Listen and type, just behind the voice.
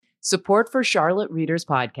Support for Charlotte Readers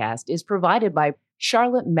Podcast is provided by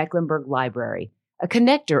Charlotte Mecklenburg Library, a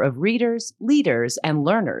connector of readers, leaders, and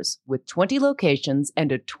learners with 20 locations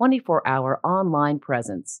and a 24-hour online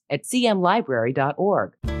presence at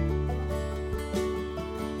cmlibrary.org.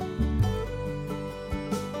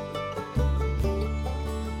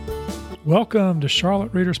 Welcome to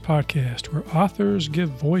Charlotte Readers Podcast, where authors give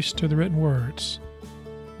voice to the written words.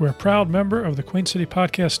 We're a proud member of the Queen City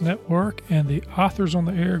Podcast Network and the Authors on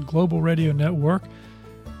the Air Global Radio Network,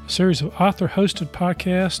 a series of author-hosted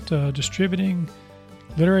podcasts distributing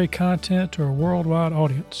literary content to a worldwide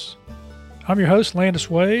audience. I'm your host, Landis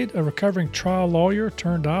Wade, a recovering trial lawyer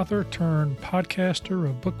turned author turned podcaster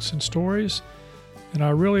of books and stories, and I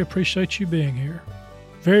really appreciate you being here.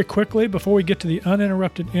 Very quickly, before we get to the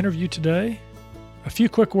uninterrupted interview today, a few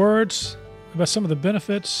quick words about some of the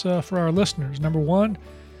benefits for our listeners. Number one,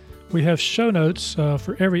 we have show notes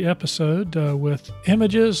for every episode with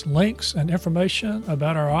images, links, and information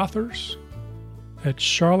about our authors at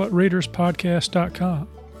charlottereaderspodcast.com.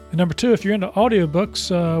 And number two, if you're into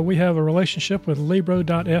audiobooks, we have a relationship with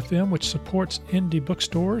Libro.fm, which supports indie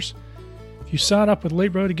bookstores. If you sign up with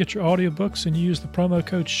Libro to get your audiobooks and you use the promo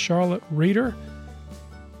code CharlotteReader,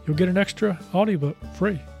 you'll get an extra audiobook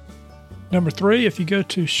free. Number three, if you go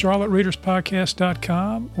to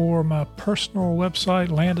charlottereaderspodcast.com or my personal website,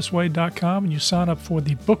 landiswade.com, and you sign up for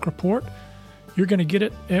the book report, you're going to get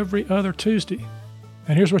it every other Tuesday.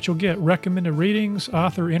 And here's what you'll get: recommended readings,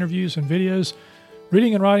 author interviews and videos,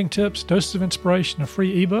 reading and writing tips, doses of inspiration, a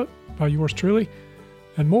free ebook by yours truly,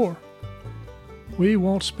 and more. We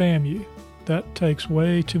won't spam you. That takes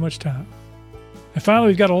way too much time. And finally,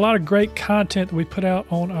 we've got a lot of great content that we put out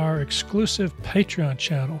on our exclusive Patreon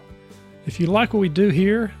channel. If you like what we do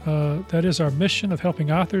here, that is our mission of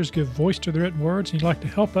helping authors give voice to their written words, and you'd like to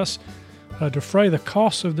help us defray the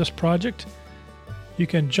costs of this project, you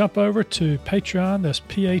can jump over to Patreon, that's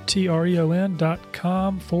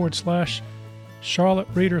patreon.com/Charlotte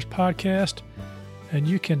Readers Podcast, and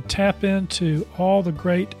you can tap into all the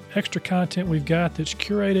great extra content we've got that's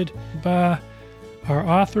curated by our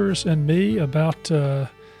authors and me about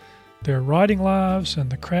their writing lives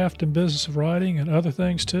and the craft and business of writing and other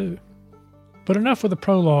things too. But enough with the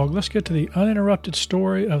prologue. Let's get to the uninterrupted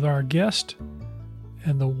story of our guest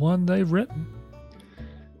and the one they've written.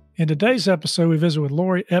 In today's episode, we visit with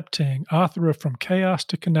Lori Epting, author of From Chaos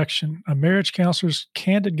to Connection, a marriage counselor's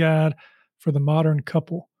candid guide for the modern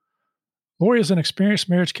couple. Lori is an experienced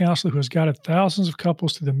marriage counselor who has guided thousands of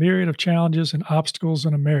couples through the myriad of challenges and obstacles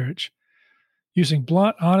in a marriage. Using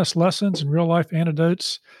blunt, honest lessons and real-life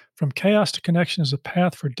anecdotes, From Chaos to Connection is a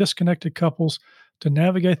path for disconnected couples to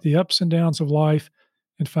navigate the ups and downs of life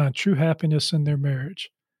and find true happiness in their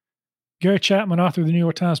marriage. Gary Chapman, author of the New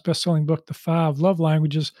York Times bestselling book, The 5 Love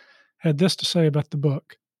Languages, had this to say about the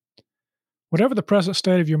book. Whatever the present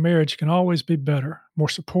state of your marriage, can always be better, more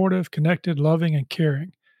supportive, connected, loving, and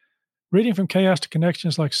caring. Reading From Chaos to Connection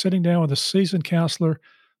is like sitting down with a seasoned counselor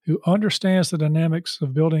who understands the dynamics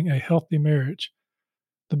of building a healthy marriage.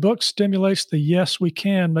 The book stimulates the yes, we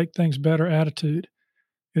can make things better attitude.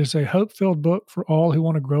 It is a hope-filled book for all who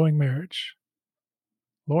want a growing marriage.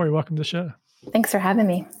 Lori, welcome to the show. Thanks for having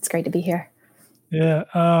me. It's great to be here. Yeah,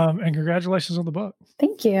 and congratulations on the book.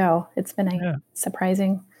 Thank you. It's been a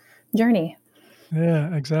surprising journey.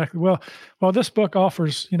 Yeah, exactly. Well, this book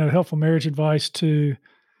offers, helpful marriage advice to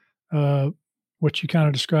what you kind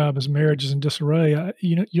of describe as marriages in disarray.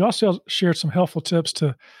 You also shared some helpful tips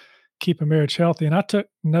to keep a marriage healthy. And I took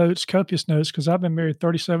notes, copious notes, because I've been married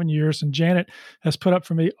 37 years and Janet has put up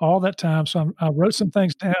for me all that time. So I wrote some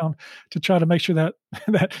things down to try to make sure that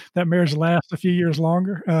marriage lasts a few years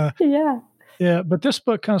longer. Yeah. But this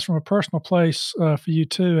book comes from a personal place for you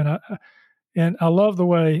too. And I love the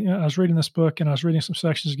way I was reading this book, and I was reading some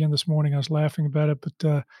sections again this morning. I was laughing about it, but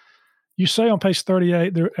you say on page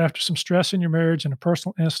 38, after some stress in your marriage and a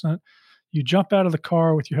personal incident, you jump out of the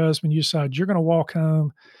car with your husband, you decide you're going to walk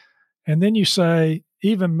home. And then you say,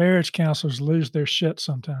 even marriage counselors lose their shit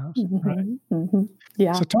sometimes, right? Mm-hmm.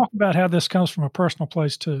 Yeah. So talk about how this comes from a personal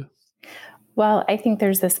place too. Well, I think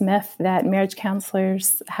there's this myth that marriage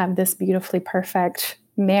counselors have this beautifully perfect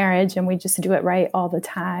marriage and we just do it right all the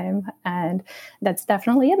time. And that's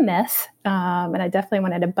definitely a myth. And I definitely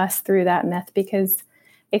wanted to bust through that myth because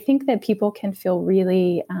I think that people can feel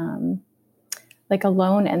really like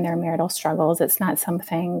alone in their marital struggles. It's not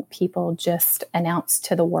something people just announce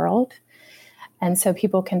to the world. And so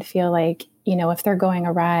people can feel like, if they're going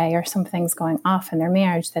awry or something's going off in their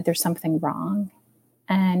marriage, that there's something wrong.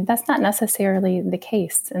 And that's not necessarily the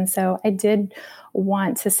case. And so I did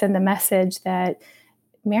want to send the message that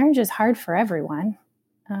marriage is hard for everyone.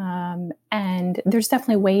 And there's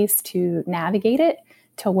definitely ways to navigate it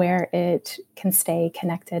to where it can stay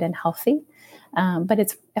connected and healthy. But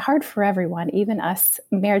it's hard for everyone, even us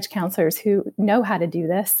marriage counselors who know how to do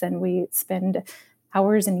this. And we spend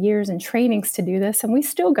hours and years in trainings to do this, and we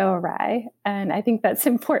still go awry. And I think that's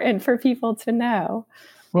important for people to know.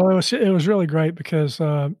 Well, it was really great because,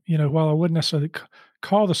 while I wouldn't necessarily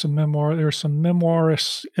call this a memoir, there's some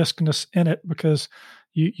memoiriskness in it because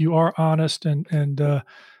you are honest and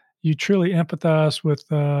you truly empathize with,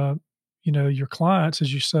 your clients,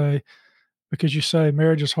 as you say, because you say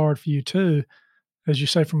marriage is hard for you too, as you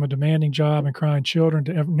say, from a demanding job and crying children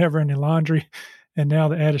to never ending laundry, and now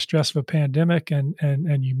the added stress of a pandemic, and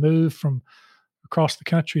you move from across the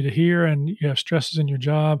country to here, and you have stresses in your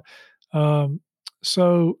job.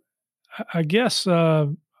 So I guess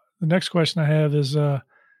the next question I have is,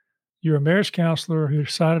 you're a marriage counselor who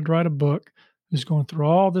decided to write a book, who's going through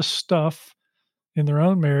all this stuff in their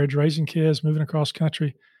own marriage, raising kids, moving across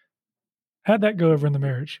country. How'd that go over in the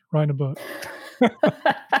marriage, writing a book?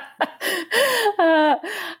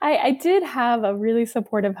 I did have a really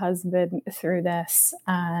supportive husband through this,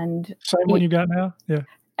 and same one you got now? Yeah.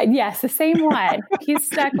 Yes, the same one. He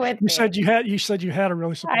stuck with me. You said you had a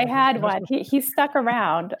really supportive. I had one. He stuck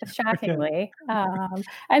around, shockingly. Okay.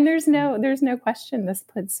 And there's no question this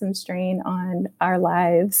puts some strain on our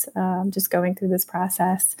lives, just going through this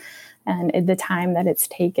process and the time that it's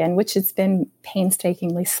taken, which has been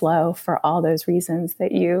painstakingly slow for all those reasons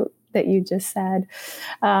that you just said.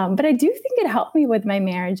 But I do think it helped me with my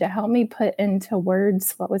marriage. It helped me put into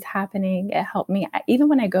words what was happening. It helped me, even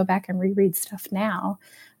when I go back and reread stuff now,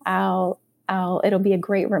 it'll be a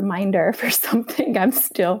great reminder for something I'm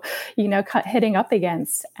still, hitting up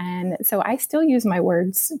against. And so I still use my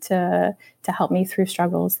words to help me through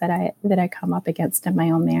struggles that I come up against in my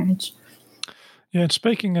own marriage. Yeah. And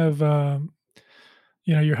speaking of,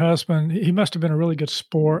 your husband, he must have been a really good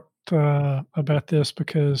sport about this,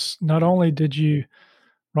 because not only did you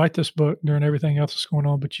write this book during everything else that's going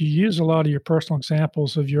on, but you use a lot of your personal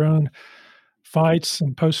examples of your own fights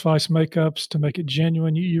and post-fight makeups to make it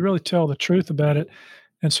genuine. You really tell the truth about it.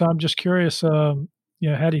 And so I'm just curious, how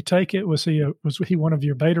did he take it? Was he one of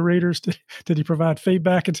your beta readers? Did he provide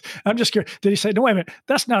feedback? I'm just curious. Did he say, no, wait a minute,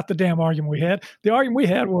 that's not the damn argument we had. The argument we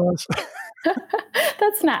had was...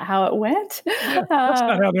 That's not how it went. Yeah, that's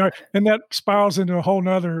not how they are. And that spirals into a whole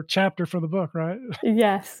nother chapter for the book, right?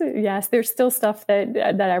 Yes. There's still stuff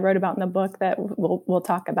that I wrote about in the book that we'll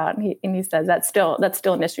talk about. And he says that's still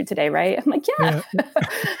an issue today, right? I'm like, yeah.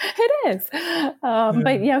 It is.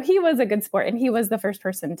 But he was a good sport, and he was the first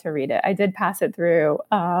person to read it. I did pass it through,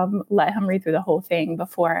 let him read through the whole thing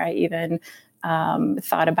before I even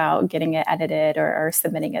thought about getting it edited or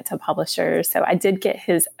submitting it to publishers. So I did get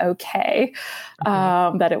his okay,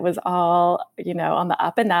 that it was all, on the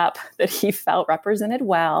up and up, that he felt represented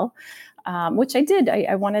well, which I did.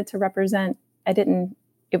 I wanted to represent,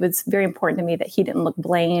 it was very important to me that he didn't look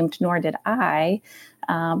blamed, nor did I,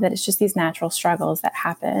 that it's just these natural struggles that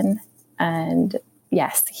happen. And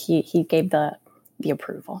yes, he gave the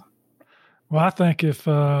approval. Well, I think if,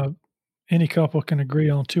 any couple can agree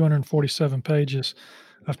on 247 pages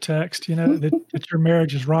of text, that your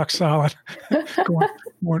marriage is rock solid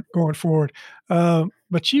going forward. But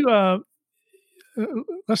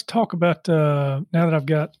let's talk about, now that I've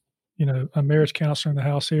got, a marriage counselor in the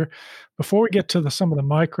house here, before we get to some of the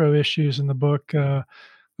micro issues in the book,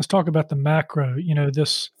 let's talk about the macro,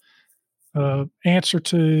 this answer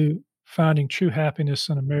to finding true happiness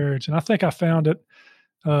in a marriage. And I think I found it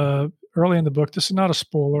early in the book. This is not a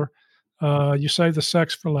spoiler. You save the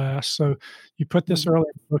sex for last. So you put this early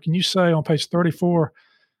in the book, and you say on page 34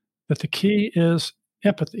 that the key is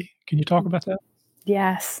empathy. Can you talk about that?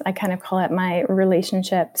 Yes. I kind of call it my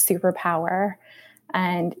relationship superpower.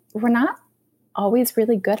 And we're not always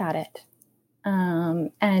really good at it.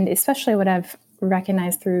 And especially what I've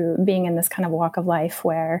recognized through being in this kind of walk of life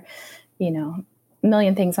where, a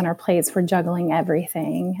million things on our plates, we're juggling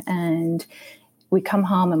everything. And we come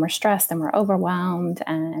home and we're stressed and we're overwhelmed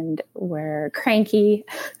and we're cranky.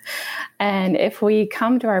 And if we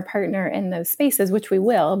come to our partner in those spaces, which we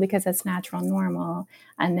will, because that's natural and normal,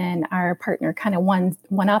 and then our partner kind of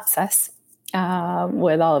one-ups us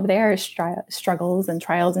with all of their struggles and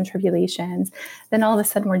trials and tribulations, then all of a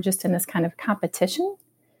sudden we're just in this kind of competition,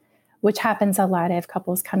 which happens a lot. I have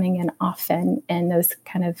couples coming in often in those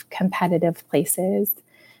kind of competitive places.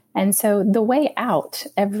 And so the way out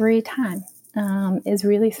every time is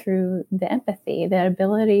really through the empathy, the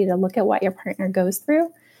ability to look at what your partner goes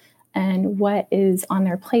through and what is on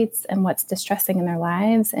their plates and what's distressing in their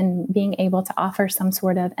lives, and being able to offer some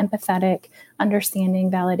sort of empathetic,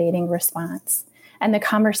 understanding, validating response. and the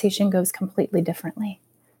conversation goes completely differently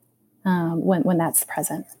when that's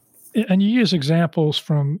present. And you use examples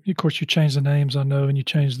from, of course, you change the names, I know, and you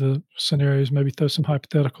change the scenarios, maybe throw some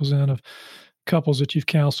hypotheticals in of couples that you've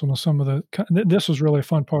counseled on some of this was really a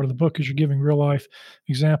fun part of the book because you're giving real life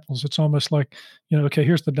examples. It's almost like, okay,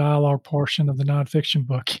 here's the dialogue portion of the nonfiction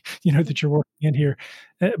book, that you're working in here.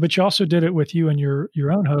 But you also did it with you and your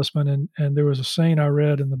own husband. And there was a scene I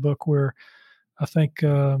read in the book where I think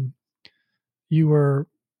you were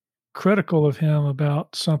critical of him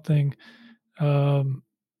about something,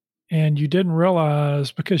 and you didn't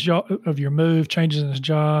realize because of your move, changes in his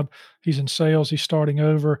job, he's in sales, he's starting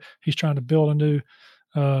over, he's trying to build a new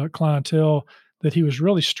clientele, that he was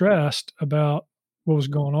really stressed about what was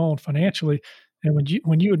going on financially. And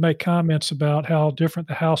when you would make comments about how different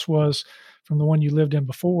the house was from the one you lived in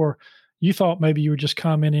before, you thought maybe you were just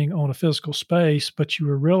commenting on a physical space, but you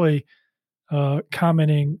were really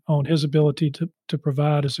commenting on his ability to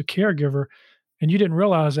provide as a caregiver, and you didn't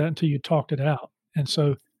realize that until you talked it out. And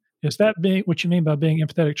so, is that being what you mean by being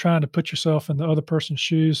empathetic, trying to put yourself in the other person's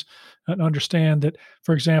shoes and understand that,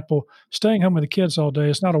 for example, staying home with the kids all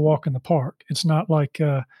day is not a walk in the park. It's not like,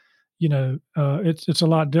 it's a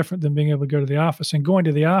lot different than being able to go to the office. And going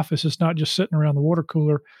to the office is not just sitting around the water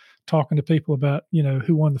cooler talking to people about,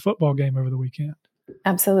 who won the football game over the weekend.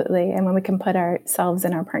 Absolutely. And when we can put ourselves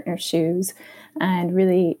in our partner's shoes and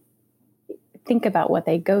really think about what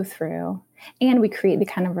they go through, and we create the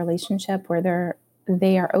kind of relationship where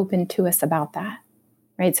they are open to us about that,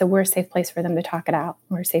 right? So we're a safe place for them to talk it out.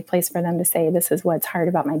 We're a safe place for them to say, this is what's hard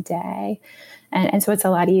about my day. And so it's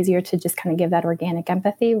a lot easier to just kind of give that organic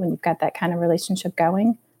empathy when you've got that kind of relationship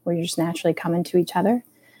going, where you're just naturally coming to each other,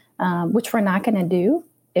 which we're not going to do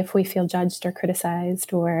if we feel judged or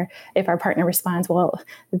criticized, or if our partner responds, well,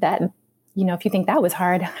 that, if you think that was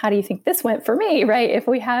hard, how do you think this went for me, right?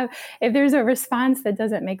 If there's a response that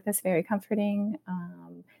doesn't make this very comforting,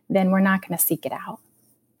 then we're not going to seek it out.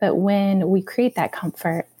 But when we create that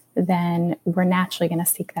comfort, then we're naturally going to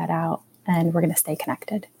seek that out and we're going to stay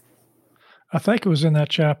connected. I think it was in that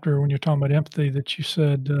chapter when you're talking about empathy that you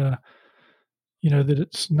said, that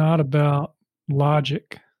it's not about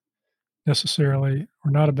logic necessarily,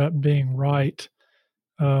 or not about being right,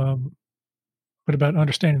 but about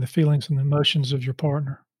understanding the feelings and the emotions of your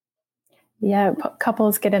partner. Yeah,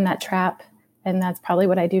 couples get in that trap. And that's probably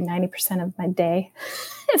what I do 90% of my day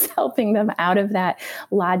is helping them out of that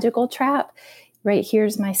logical trap, right?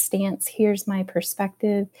 Here's my stance, here's my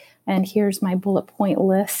perspective, and here's my bullet point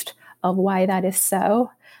list of why that is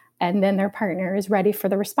so. And then their partner is ready for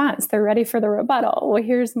the response. They're ready for the rebuttal. Well,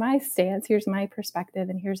 here's my stance, here's my perspective,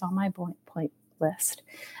 and here's all my bullet point list.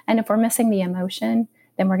 And if we're missing the emotion,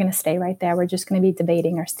 then we're going to stay right there. We're just going to be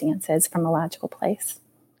debating our stances from a logical place.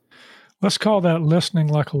 Let's call that listening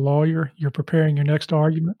like a lawyer. You're preparing your next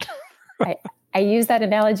argument. I use that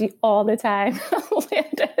analogy all the time,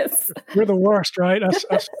 Landis. You're the worst, right?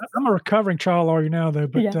 I'm a recovering trial lawyer now, though,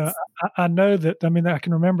 but yes. I know that, I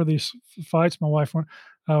can remember these fights my wife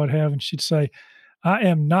I would have, and she'd say, I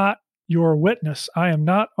am not your witness. I am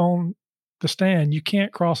not on the stand. You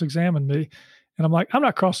can't cross-examine me. And I'm like, I'm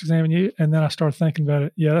not cross-examining you. And then I started thinking about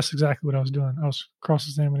it. Yeah, that's exactly what I was doing. I was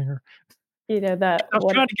cross-examining her. That I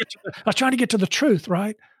was trying to get to the truth,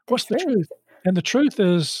 right? What's the truth? And the truth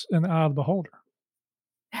is in the eye of the beholder.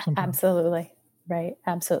 Sometimes. Absolutely. Right.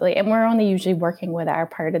 Absolutely. And we're only usually working with our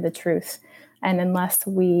part of the truth. And unless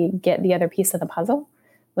we get the other piece of the puzzle,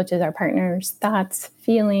 which is our partner's thoughts,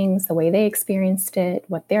 feelings, the way they experienced it,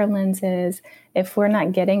 what their lens is, if we're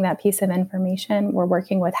not getting that piece of information, we're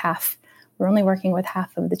only working with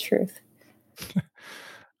half of the truth.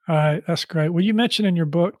 All right, that's great. Well, you mentioned in your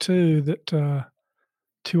book, too, that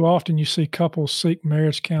too often you see couples seek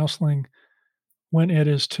marriage counseling when it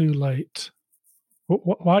is too late.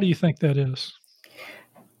 Why do you think that is?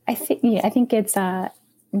 I think it's John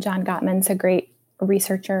Gottman's a great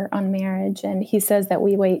researcher on marriage, and he says that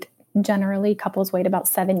couples wait about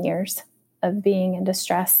 7 years of being in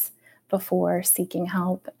distress before seeking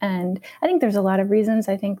help. And I think there's a lot of reasons.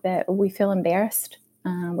 I think that we feel embarrassed.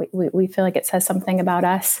 We feel like it says something about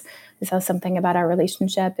us. It says something about our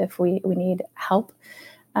relationship if we need help.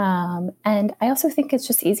 And I also think it's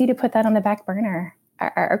just easy to put that on the back burner.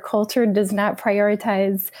 Our culture does not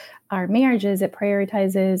prioritize our marriages. It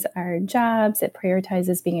prioritizes our jobs. It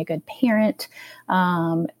prioritizes being a good parent,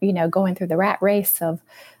 going through the rat race of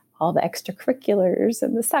all the extracurriculars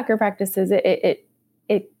and the soccer practices.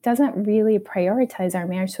 It doesn't really prioritize our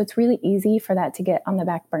marriage. So it's really easy for that to get on the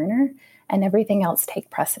back burner and everything else take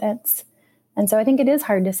precedence. And so I think it is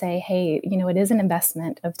hard to say, hey, it is an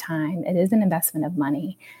investment of time. It is an investment of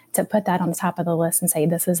money to put that on the top of the list and say,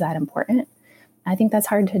 this is that important. I think that's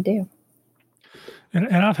hard to do. And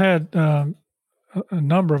I've had a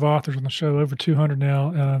number of authors on the show, over 200 now,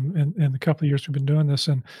 in the couple of years we've been doing this,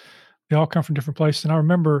 and they all come from different places. And I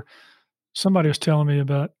remember somebody was telling me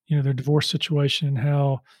about, their divorce situation and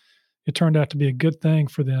how it turned out to be a good thing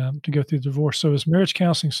for them to go through the divorce. So is marriage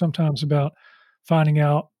counseling sometimes about finding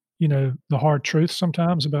out, the hard truth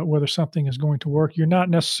sometimes about whether something is going to work? You're not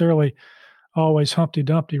necessarily always Humpty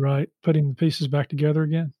Dumpty, right? Putting the pieces back together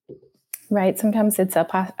again. Right. Sometimes it's a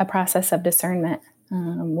process of discernment.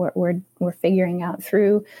 We're figuring out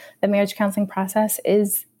through the marriage counseling process,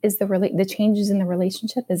 is the changes in the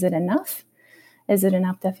relationship, is it enough? Is it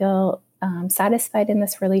enough to feel satisfied in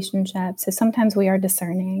this relationship? So sometimes we are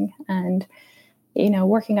discerning, and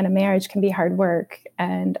working on a marriage can be hard work.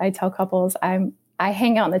 And I tell couples, I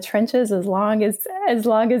hang out in the trenches as long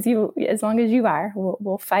as you are.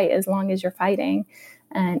 We'll fight as long as you're fighting,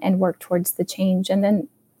 and work towards the change, and then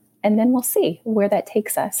we'll see where that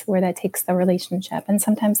takes us, where that takes the relationship. And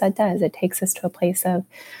sometimes that does. It takes us to a place of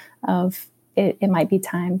it might be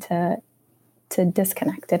time to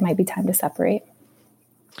disconnect. It might be time to separate.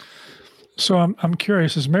 So I'm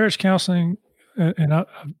curious, is marriage counseling, and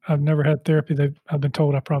I've never had therapy. I've been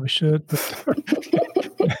told I probably should, but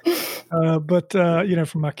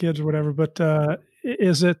from my kids or whatever. But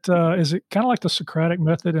is it kind of like the Socratic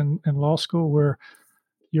method in law school, where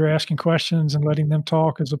you're asking questions and letting them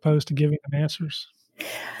talk as opposed to giving them answers?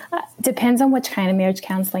 Depends on which kind of marriage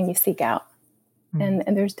counseling you seek out.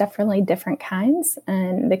 And there's definitely different kinds.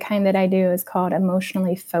 And the kind that I do is called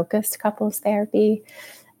emotionally focused couples therapy.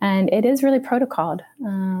 And it is really protocoled.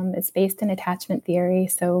 It's based in attachment theory.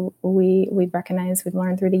 So we've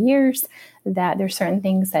learned through the years that there's certain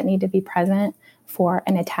things that need to be present for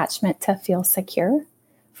an attachment to feel secure,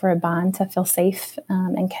 for a bond to feel safe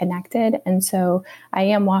and connected. And so I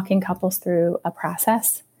am walking couples through a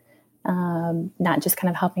process, not just kind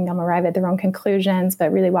of helping them arrive at their own conclusions,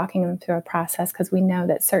 but really walking them through a process, because we know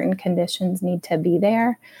that certain conditions need to be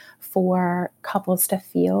there for couples to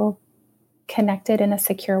feel connected in a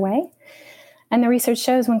secure way. And the research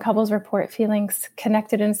shows when couples report feeling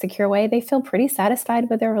connected in a secure way, they feel pretty satisfied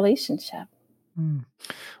with their relationship.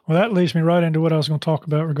 Well, that leads me right into what I was going to talk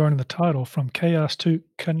about regarding the title, From Chaos to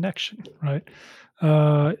Connection, right?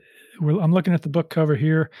 I'm looking at the book cover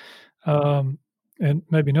here, and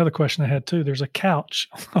maybe another question I had too. There's a couch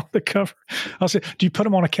on the cover. I'll say, do you put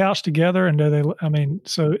them on a couch together? And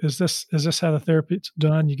so is this how the therapy's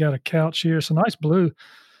done? You got a couch here. It's a nice blue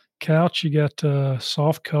couch. You got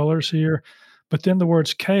soft colors here, but then the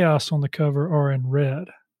words chaos on the cover are in red.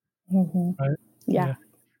 Mm-hmm. Right? Yeah.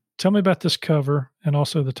 Tell me about this cover and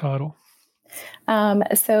also the title.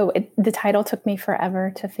 The title took me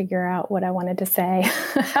forever to figure out what I wanted to say.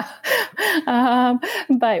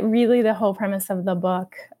 But really the whole premise of the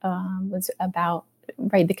book was about,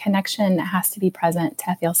 right, the connection has to be present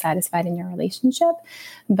to feel satisfied in your relationship.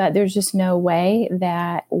 But there's just no way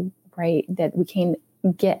that we can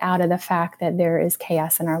get out of the fact that there is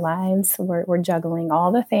chaos in our lives. We're juggling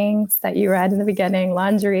all the things that you read in the beginning: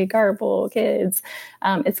 laundry, carpool, kids.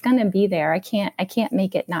 It's going to be there. I can't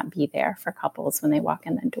make it not be there for couples when they walk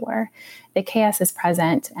in the door. The chaos is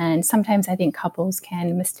present. And sometimes I think couples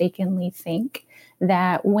can mistakenly think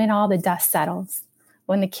that when all the dust settles,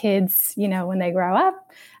 when the kids, when they grow up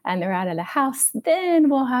and they're out of the house, then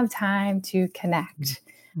we'll have time to connect.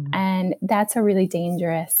 Mm-hmm. And that's a really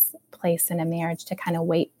dangerous place in a marriage, to kind of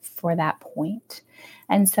wait for that point.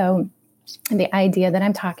 And so the idea that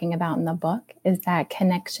I'm talking about in the book is that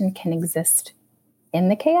connection can exist in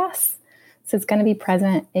the chaos. So it's going to be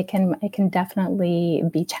present. It can definitely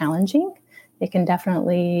be challenging. It can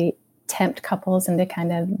definitely tempt couples into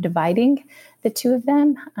kind of dividing the two of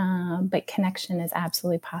them. But connection is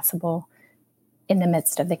absolutely possible in the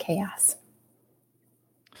midst of the chaos.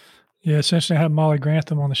 Yeah, essentially I had Molly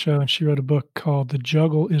Grantham on the show, and she wrote a book called The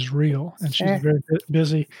Juggle is Real. And She's a very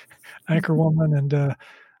busy anchor woman and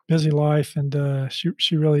busy life. And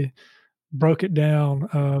she really broke it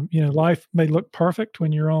down. Life may look perfect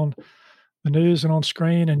when you're on the news and on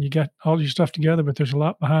screen and you got all your stuff together, but there's a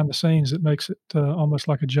lot behind the scenes that makes it almost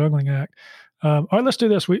like a juggling act. All right, let's do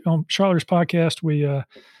this. On Charlotte's podcast, we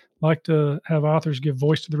like to have authors give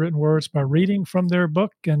voice to the written words by reading from their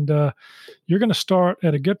book. And you're going to start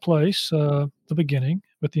at a good place, the beginning,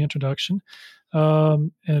 with the introduction,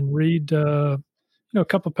 and read a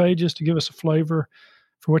couple of pages to give us a flavor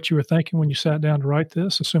for what you were thinking when you sat down to write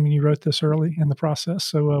this, assuming you wrote this early in the process.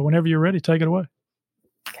 So whenever you're ready, take it away.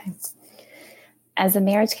 Okay. As a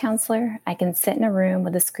marriage counselor, I can sit in a room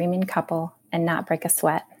with a screaming couple and not break a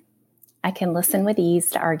sweat. I can listen with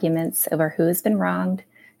ease to arguments over who has been wronged,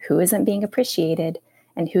 who isn't being appreciated,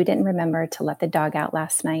 and who didn't remember to let the dog out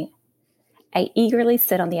last night. I eagerly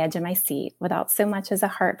sit on the edge of my seat without so much as a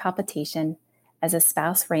heart palpitation as a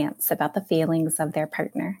spouse rants about the feelings of their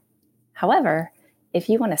partner. However, if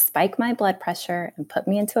you want to spike my blood pressure and put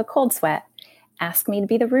me into a cold sweat, ask me to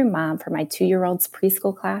be the room mom for my 2-year-old's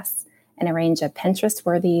preschool class and arrange a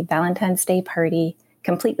Pinterest-worthy Valentine's Day party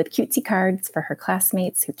complete with cutesy cards for her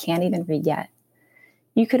classmates who can't even read yet.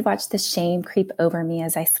 You could watch the shame creep over me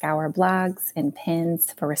as I scour blogs and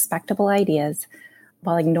pins for respectable ideas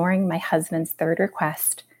while ignoring my husband's third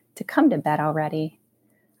request to come to bed already.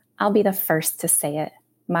 I'll be the first to say it.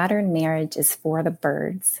 Modern marriage is for the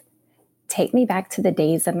birds. Take me back to the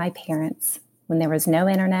days of my parents when there was no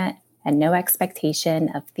internet and no expectation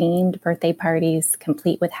of themed birthday parties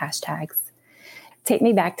complete with hashtags. Take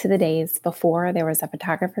me back to the days before there was a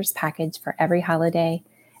photographer's package for every holiday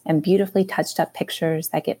and beautifully touched up pictures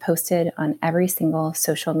that get posted on every single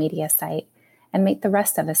social media site and make the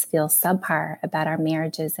rest of us feel subpar about our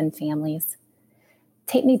marriages and families.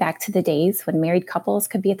 Take me back to the days when married couples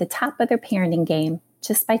could be at the top of their parenting game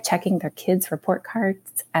just by checking their kids' report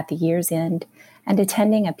cards at the year's end and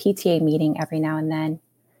attending a PTA meeting every now and then.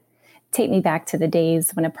 Take me back to the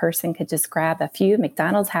days when a person could just grab a few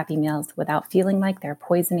McDonald's Happy Meals without feeling like they're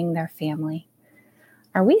poisoning their family.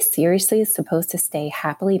 Are we seriously supposed to stay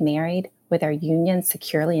happily married with our union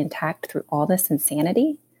securely intact through all this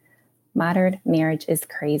insanity? Modern marriage is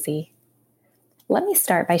crazy. Let me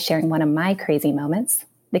start by sharing one of my crazy moments,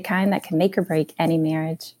 the kind that can make or break any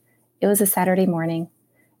marriage. It was a Saturday morning.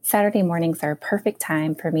 Saturday mornings are a perfect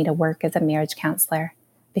time for me to work as a marriage counselor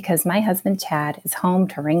because my husband, Chad, is home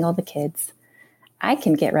to wrangle the kids. I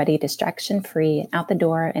can get ready distraction-free and out the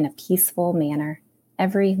door in a peaceful manner.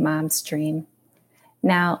 Every mom's dream.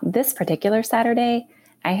 Now, this particular Saturday,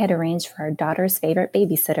 I had arranged for our daughter's favorite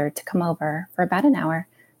babysitter to come over for about an hour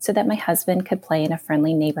so that my husband could play in a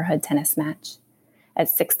friendly neighborhood tennis match. At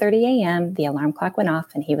 6:30 a.m., the alarm clock went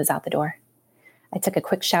off and he was out the door. I took a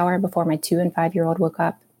quick shower before my 2- and 5-year-old woke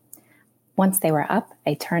up. Once they were up,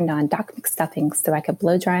 I turned on Doc McStuffins so I could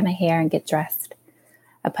blow dry my hair and get dressed.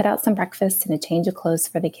 I put out some breakfast and a change of clothes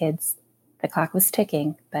for the kids. The clock was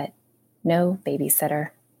ticking, but no babysitter.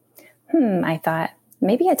 I thought,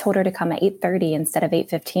 maybe I told her to come at 8:30 instead of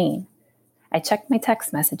 8:15. I checked my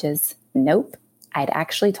text messages. Nope, I'd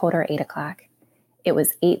actually told her 8 o'clock. It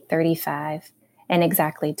was 8:35. In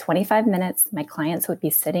exactly 25 minutes, my clients would be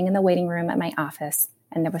sitting in the waiting room at my office,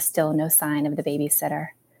 and there was still no sign of the babysitter.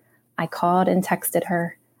 I called and texted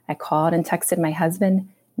her. I called and texted my husband.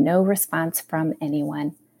 No response from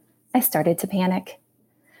anyone. I started to panic.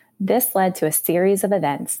 This led to a series of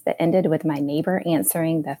events that ended with my neighbor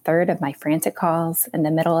answering the third of my frantic calls in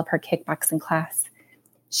the middle of her kickboxing class.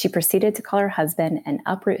 She proceeded to call her husband and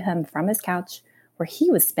uproot him from his couch, where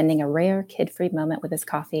he was spending a rare kid-free moment with his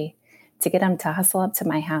coffee, to get him to hustle up to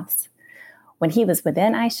my house. When he was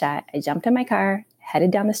within eyeshot, I jumped in my car,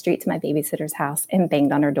 headed down the street to my babysitter's house, and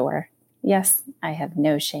banged on her door. Yes, I have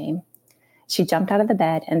no shame. She jumped out of the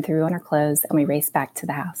bed and threw on her clothes, and we raced back to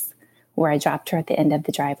the house, where I dropped her at the end of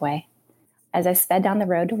the driveway. As I sped down the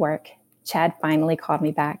road to work, Chad finally called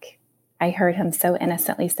me back. I heard him so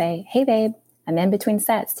innocently say, "Hey, babe, I'm in between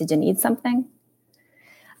sets. Did you need something?"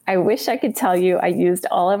 I wish I could tell you I used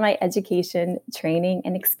all of my education, training,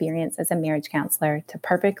 and experience as a marriage counselor to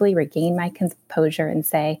perfectly regain my composure and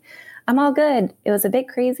say, "I'm all good. It was a bit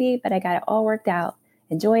crazy, but I got it all worked out.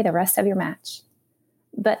 Enjoy the rest of your match."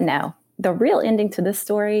 But no, the real ending to this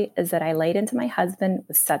story is that I laid into my husband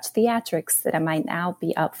with such theatrics that I might now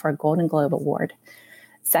be up for a Golden Globe Award.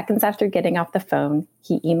 Seconds after getting off the phone,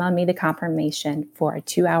 he emailed me the confirmation for a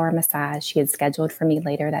 2-hour massage he had scheduled for me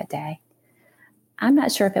later that day. I'm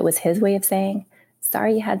not sure if it was his way of saying,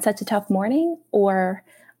 "Sorry you had such a tough morning," or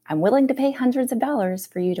 "I'm willing to pay hundreds of dollars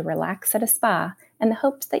for you to relax at a spa in the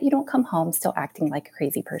hopes that you don't come home still acting like a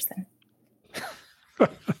crazy person."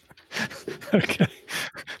 Okay.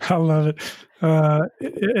 I love it.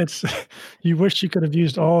 It's you wish you could have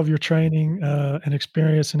used all of your training and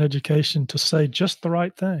experience and education to say just the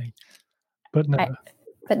right thing, but no.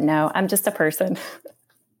 But no, I'm just a person.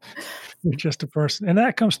 You're just a person. And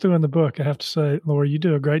that comes through in the book, I have to say. Lori, you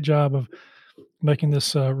do a great job of making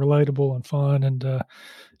this relatable and fun. And,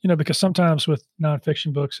 because sometimes with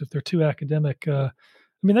nonfiction books, if they're too academic,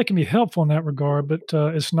 they can be helpful in that regard, but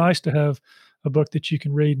it's nice to have a book that you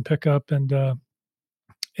can read and pick up and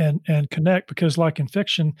connect, because like in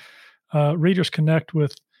fiction, readers connect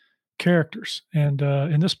with characters. And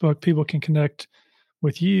in this book, people can connect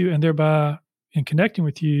with you, and thereby, in connecting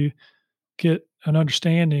with you, get an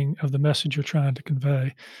understanding of the message you're trying to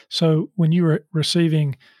convey. So when you were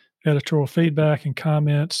receiving editorial feedback and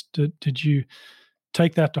comments, did you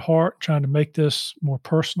take that to heart, trying to make this more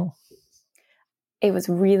personal? It was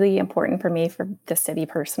really important for me for this to be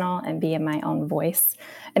personal and be in my own voice.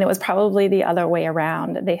 And it was probably the other way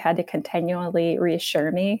around. They had to continually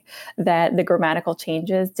reassure me that the grammatical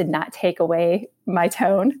changes did not take away my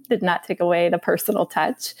tone, did not take away the personal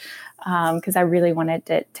touch, because I really wanted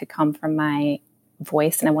it to come from my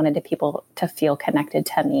voice, and I wanted the people to feel connected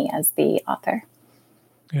to me as the author.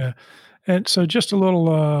 Yeah. And so just a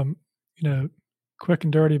little, quick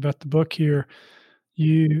and dirty about the book here.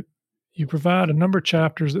 You provide a number of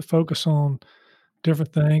chapters that focus on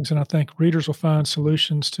different things, and I think readers will find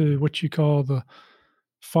solutions to what you call the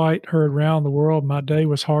fight heard round the world. My day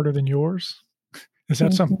was harder than yours. Is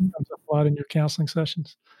that something that comes up a lot in your counseling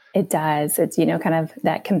sessions? It does. It's, kind of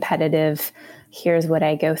that competitive, here's what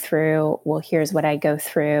I go through. Well, here's what I go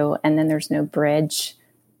through. And then there's no bridge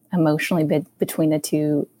emotionally between the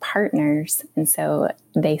two partners. And so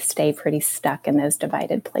they stay pretty stuck in those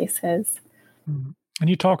divided places. Mm. And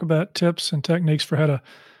you talk about tips and techniques for how to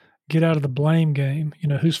get out of the blame game.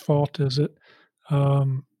 Whose fault is it? How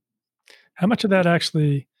much of that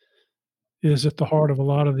actually is at the heart of a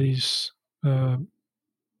lot of these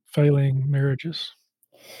failing marriages?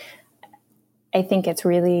 I think it's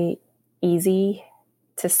really easy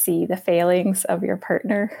to see the failings of your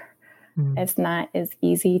partner. It's not as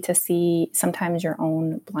easy to see sometimes your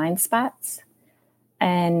own blind spots.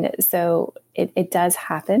 And so it does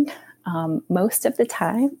happen most of the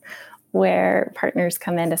time where partners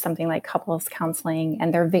come into something like couples counseling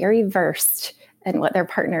and they're very versed in what their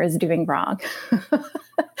partner is doing wrong.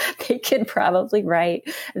 They could probably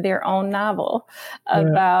write their own novel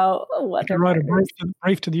about what their write a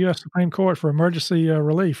brief to the U.S. Supreme Court for emergency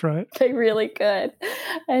relief, right? They really could.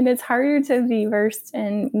 And it's harder to be versed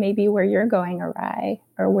in maybe where you're going awry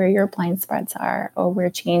or where your blind spots are or where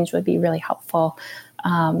change would be really helpful.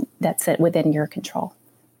 That's it within your control.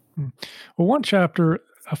 Well, one chapter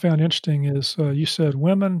I found interesting is you said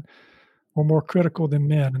women were more critical than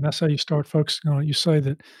men, and that's how you start focusing on it. You say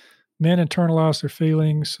that men internalize their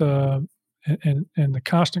feelings, and the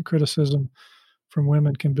constant criticism from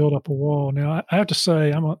women can build up a wall. Now, I have to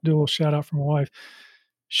say, I'm going to do a little shout out for my wife.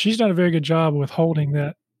 She's done a very good job with holding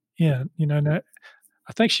that in. And I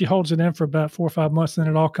think she holds it in for about 4 or 5 months, and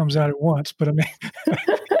then it all comes out at once. But I mean,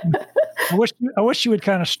 I wish she would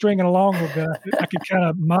kind of string it along a little bit. I could kind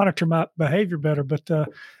of monitor my behavior better. But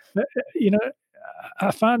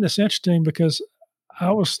I find this interesting because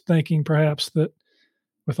I was thinking perhaps that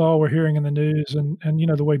with all we're hearing in the news and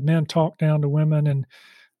the way men talk down to women, and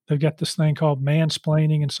they've got this thing called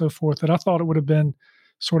mansplaining and so forth, that I thought it would have been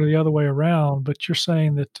sort of the other way around. But you're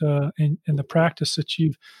saying that in the practice that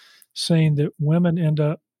you've seen, that women end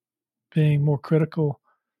up being more critical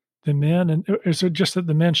than men. And is it just that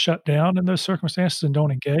the men shut down in those circumstances and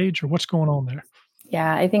don't engage, or what's going on there?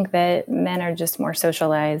 Yeah, I think that men are just more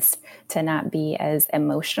socialized to not be as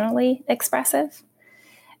emotionally expressive.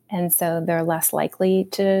 And so they're less likely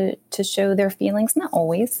to show their feelings, not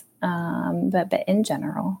always, but in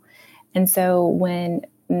general. And so when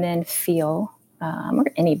men feel, or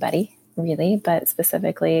anybody really, but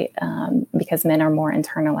specifically because men are more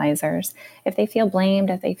internalizers, if they feel blamed,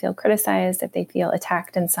 if they feel criticized, if they feel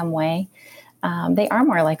attacked in some way, they are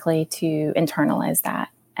more likely to internalize that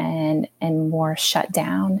and more shut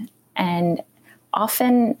down. And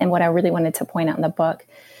often, and what I really wanted to point out in the book,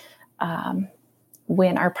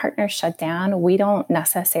 when our partners shut down, we don't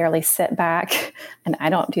necessarily sit back, and I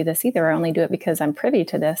don't do this either. I only do it because I'm privy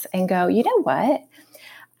to this, and go, you know what?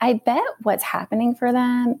 I bet what's happening for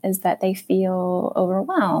them is that they feel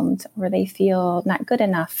overwhelmed, or they feel not good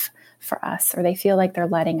enough for us, or they feel like they're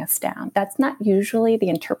letting us down. That's not usually the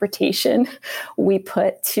interpretation we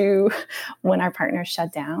put to when our partners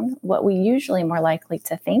shut down. What we usually more likely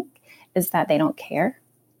to think is that they don't care,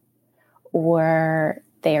 or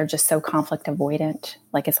they are just so conflict avoidant,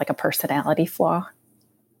 like it's like a personality flaw.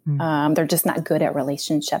 They're just not good at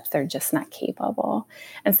relationships. They're just not capable.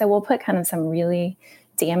 And so we'll put kind of some really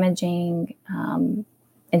damaging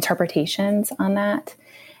interpretations on that.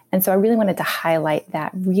 And so I really wanted to highlight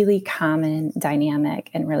that really common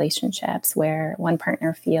dynamic in relationships where one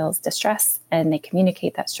partner feels distress and they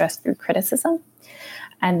communicate that stress through criticism.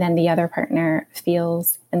 And then the other partner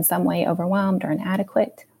feels in some way overwhelmed or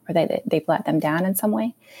inadequate, or they've let them down in some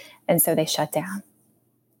way. And so they shut down.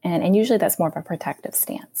 And usually that's more of a protective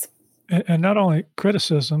stance. And not only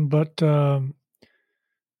criticism, but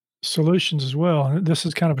solutions as well. And this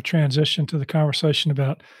is kind of a transition to the conversation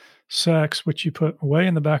about sex, which you put way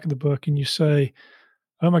in the back of the book, and you say,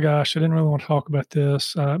 oh my gosh, I didn't really want to talk about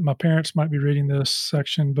this. My parents might be reading this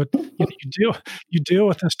section, but you deal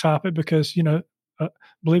with this topic because,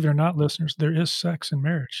 believe it or not, listeners, there is sex in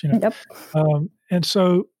marriage. Yep. And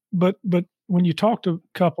so, but when you talk to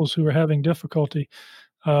couples who are having difficulty,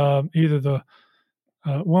 either the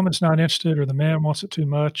woman's not interested or the man wants it too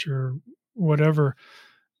much or whatever,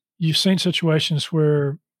 you've seen situations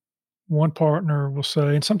where one partner will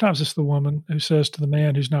say, and sometimes it's the woman who says to the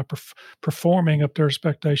man who's not performing up to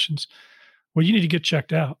expectations, well, you need to get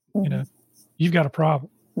checked out. Mm-hmm. You've got a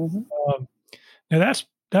problem. Mm-hmm. Now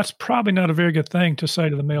that's probably not a very good thing to say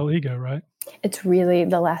to the male ego, right? It's really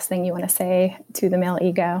the last thing you want to say to the male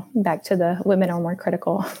ego. Back to the women are more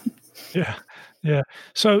critical. Yeah. Yeah.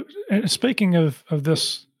 So speaking of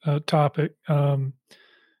this topic,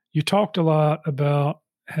 you talked a lot about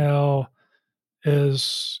how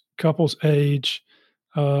as couples age,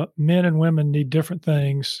 men and women need different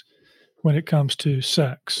things when it comes to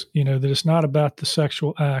sex. That it's not about the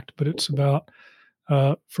sexual act, but it's about,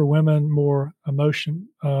 for women, more emotion.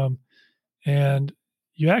 And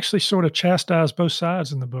you actually sort of chastise both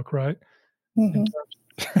sides in the book, right? Mm-hmm.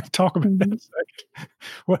 Talk about that a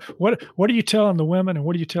second. What are you telling the women and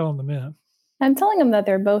what are you telling the men? I'm telling them that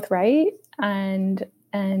they're both right. And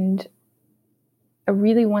I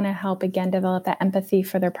really want to help, again, develop that empathy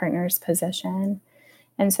for their partner's position.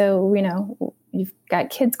 And so, you've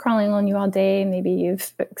got kids crawling on you all day. Maybe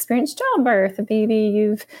you've experienced childbirth. Maybe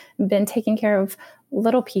you've been taking care of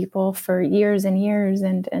little people for years and years.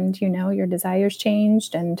 And your desires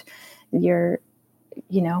changed and your,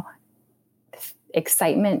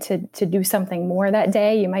 excitement to do something more that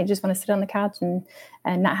day. You might just want to sit on the couch and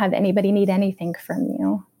not have anybody need anything from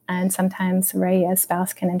you. And sometimes, right, a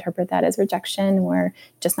spouse can interpret that as rejection or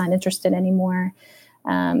just not interested anymore.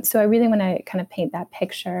 So I really want to kind of paint that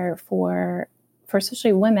picture for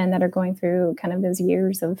especially women that are going through kind of those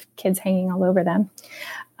years of kids hanging all over them.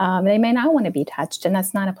 They may not want to be touched, and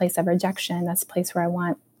that's not a place of rejection. That's a place where I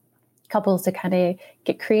want couples to kind of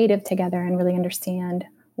get creative together and really understand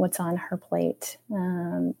what's on her plate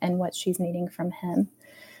and what she's needing from him.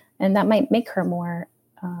 And that might make her more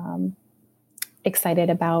excited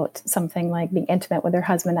about something like being intimate with her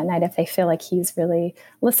husband at night if they feel like he's really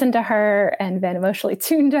listened to her and been emotionally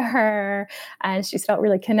tuned to her and she's felt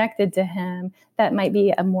really connected to him. That might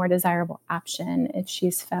be a more desirable option if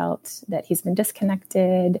she's felt that he's been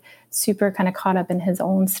disconnected, super kind of caught up in his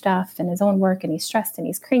own stuff and his own work, and he's stressed and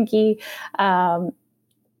he's cranky.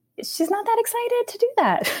 She's not that excited to do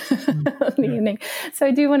that in the evening. So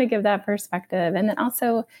I do want to give that perspective. And then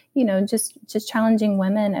also, just challenging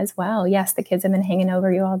women as well. Yes, the kids have been hanging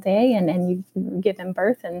over you all day and you've given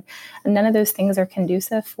birth and none of those things are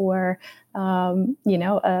conducive for,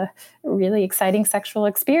 a really exciting sexual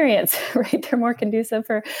experience, right? They're more conducive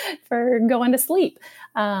for going to sleep.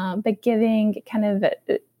 But giving kind of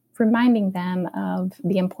reminding them of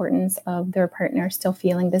the importance of their partner still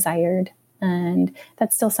feeling desired. And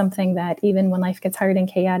that's still something that even when life gets hard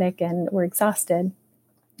and chaotic and we're exhausted,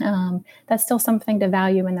 that's still something to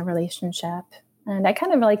value in the relationship. And I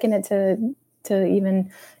kind of liken it to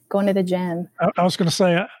even going to the gym. I was going to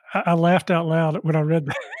say, I laughed out loud when I read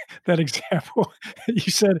that example.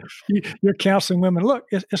 You said you're counseling women. Look,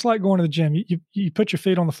 it's like going to the gym. You put your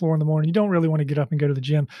feet on the floor in the morning. You don't really want to get up and go to the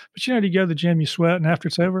gym. But you go to the gym, you sweat, and after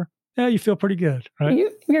it's over, yeah, you feel pretty good, right?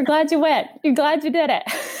 You're glad you went. You're glad you did it.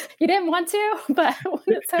 You didn't want to, but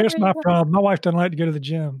here's my problem. My wife doesn't like to go to the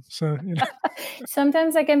gym, so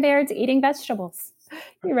Sometimes I compare it to eating vegetables.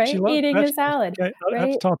 Right, eating a salad. Okay. Right? I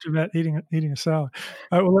have to talk to you about eating a salad.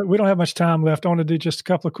 All right, well, we don't have much time left. I want to do just a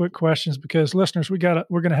couple of quick questions because listeners, we're going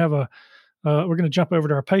to jump over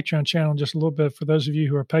to our Patreon channel in just a little bit. For those of you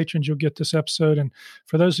who are patrons, you'll get this episode, and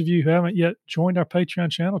for those of you who haven't yet joined our Patreon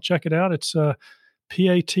channel, check it out. It's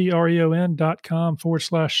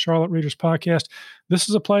patreon.com/Charlotte Readers Podcast. This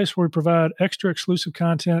is a place where we provide extra exclusive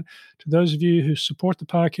content to those of you who support the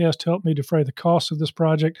podcast to help me defray the costs of this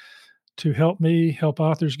project, to help me help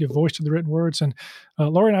authors give voice to the written words. And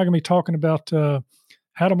Lori and I are going to be talking about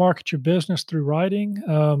how to market your business through writing.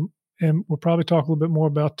 And we'll probably talk a little bit more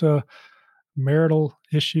about marital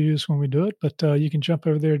issues when we do it, but you can jump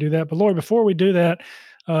over there and do that. But Lori, before we do that,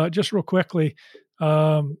 just real quickly,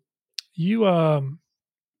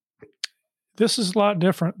 this is a lot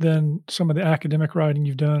different than some of the academic writing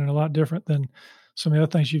you've done and a lot different than some of the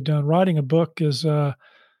other things you've done. Writing a book is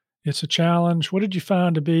it's a challenge. What did you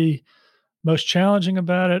find to be most challenging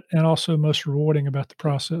about it and also most rewarding about the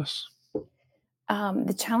process?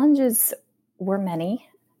 The challenges were many.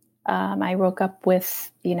 I woke up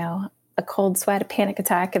with, a cold sweat, a panic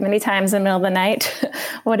attack many times in the middle of the night.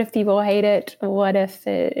 What if people hate it? What if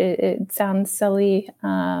it sounds silly?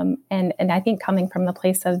 And I think coming from the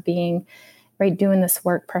place of being right, doing this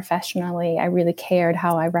work professionally, I really cared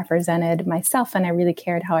how I represented myself, and I really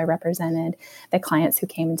cared how I represented the clients who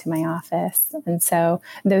came into my office. And so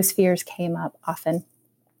those fears came up often.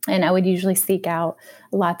 And I would usually seek out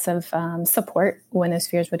lots of support when those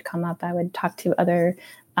fears would come up. I would talk to other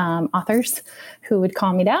authors who would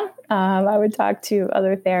calm me down. I would talk to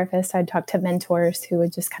other therapists. I'd talk to mentors who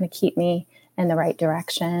would just kind of keep me in the right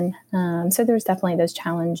direction. So there's definitely those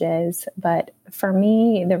challenges. But for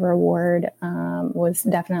me, the reward was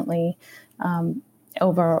definitely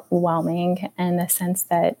overwhelming in the sense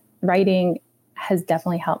that writing has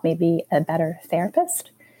definitely helped me be a better therapist.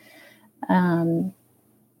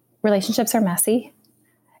 Relationships are messy.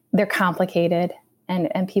 They're complicated,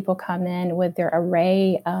 and people come in with their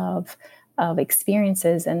array of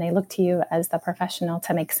experiences, and they look to you as the professional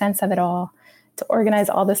to make sense of it all, to organize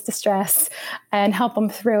all this distress and help them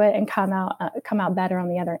through it and come out better on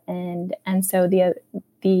the other end. And so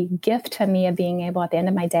the gift to me of being able at the end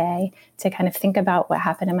of my day to kind of think about what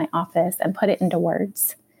happened in my office and put it into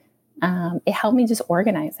words, it helped me just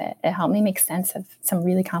organize it. It helped me make sense of some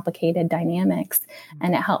really complicated dynamics,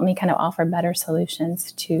 and it helped me kind of offer better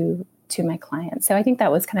solutions to my clients. So I think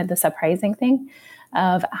that was kind of the surprising thing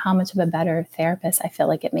of how much of a better therapist I feel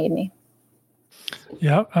like it made me.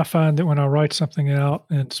 Yeah, I find that when I write something out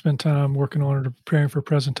and spend time working on it or preparing for a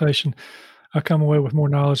presentation, I come away with more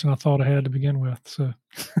knowledge than I thought I had to begin with. So,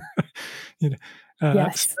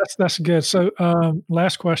 Yes. that's good. So,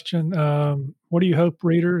 last question: what do you hope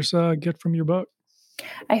readers get from your book?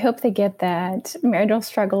 I hope they get that marital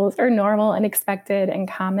struggles are normal and expected and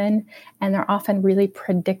common, and they're often really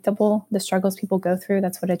predictable. The struggles people go through,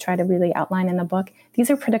 that's what I try to really outline in the book. These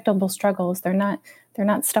are predictable struggles. They're not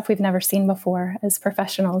stuff we've never seen before as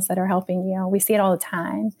professionals that are helping you. We see it all the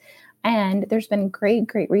time. And there's been great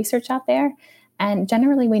research out there. And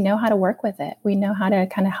generally, we know how to work with it. We know how to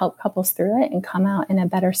kind of help couples through it and come out in a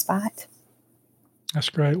better spot. That's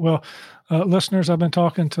great. Well, listeners, I've been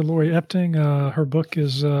talking to Lori Epting. Her book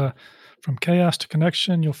is From Chaos to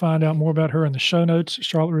Connection. You'll find out more about her in the show notes at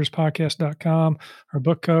charlottereaderspodcast.com. Her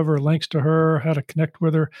book cover, links to her, how to connect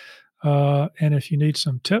with her. And if you need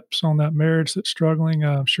some tips on that marriage that's struggling,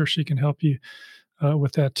 I'm sure she can help you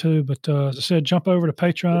with that too. But as I said, jump over to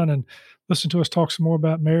Patreon and listen to us talk some more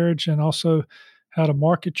about marriage and also how to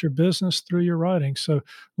market your business through your writing. So,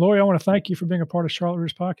 Lori, I want to thank you for being a part of Charlotte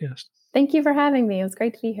Readers Podcast. Thank you for having me. It was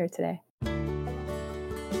great to be here today.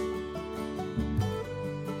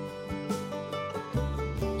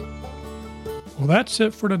 Well, that's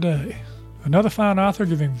it for today. Another fine author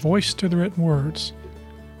giving voice to the written words.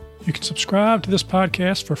 You can subscribe to this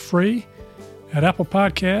podcast for free at Apple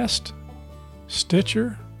Podcast,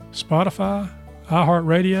 Stitcher, Spotify,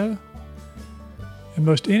 iHeartRadio, and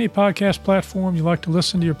most any podcast platform you like to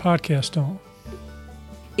listen to your podcast on.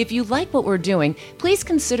 If you like what we're doing, please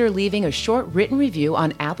consider leaving a short written review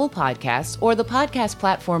on Apple Podcasts or the podcast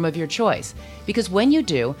platform of your choice, because when you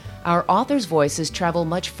do, our authors' voices travel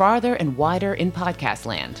much farther and wider in podcast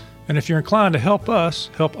land. And if you're inclined to help us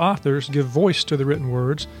help authors give voice to the written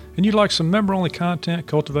words, and you'd like some member-only content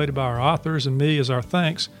cultivated by our authors and me as our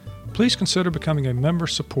thanks, please consider becoming a member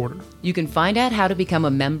supporter. You can find out how to become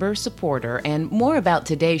a member supporter and more about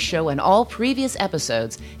today's show and all previous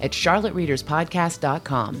episodes at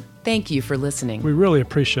charlottereaderspodcast.com. Thank you for listening. We really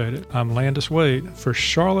appreciate it. I'm Landis Wade for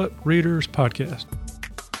Charlotte Readers Podcast.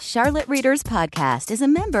 Charlotte Readers Podcast is a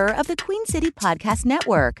member of the Queen City Podcast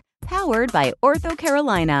Network, powered by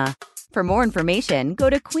OrthoCarolina. For more information, go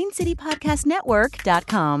to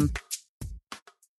queencitypodcastnetwork.com.